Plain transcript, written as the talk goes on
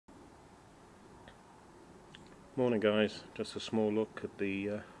Morning guys, just a small look at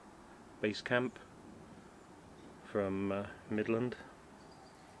the base camp from Midland.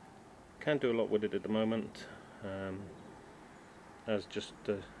 Can't do a lot with it at the moment, as just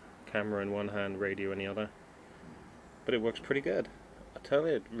the camera in one hand, radio in the other, but it works pretty good. I tell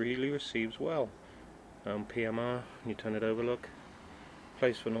you, it really receives well. PMR, you turn it over, look,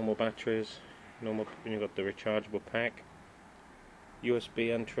 place for normal batteries, normal, and you've got the rechargeable pack,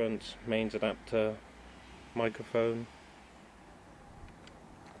 USB entrance, mains adapter, microphone,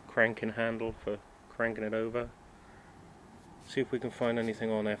 cranking handle for cranking it over. See if we can find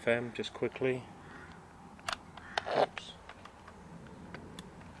anything on FM just quickly. Oops.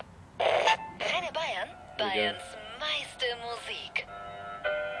 Fijne Bayern, Bayerns meiste Musik.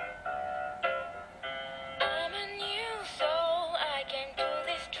 I'm a new soul, I came to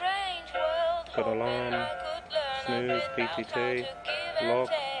this strange world. Good alarm, snooze, PTT, lock.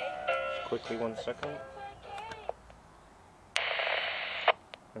 Quickly, 1 second.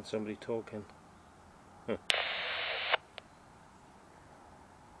 And somebody talking. Huh.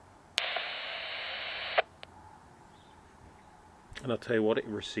 And I'll tell you what, it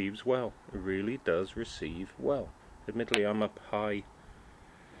receives well. It really does receive well. Admittedly, I'm up high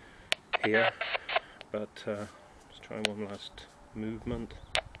here, but let's try one last movement.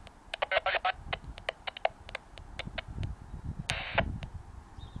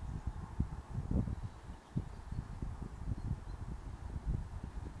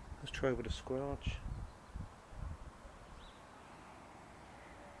 Let's try with a squelch.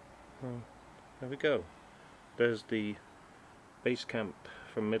 Oh, there we go. There's the base camp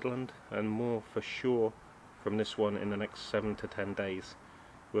from Midland, and more for sure from this one in the next 7 to 10 days.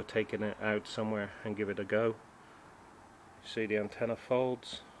 We're taking it out somewhere and give it a go. You see the antenna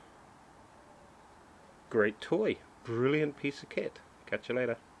folds. Great toy. Brilliant piece of kit. Catch you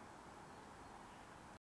later.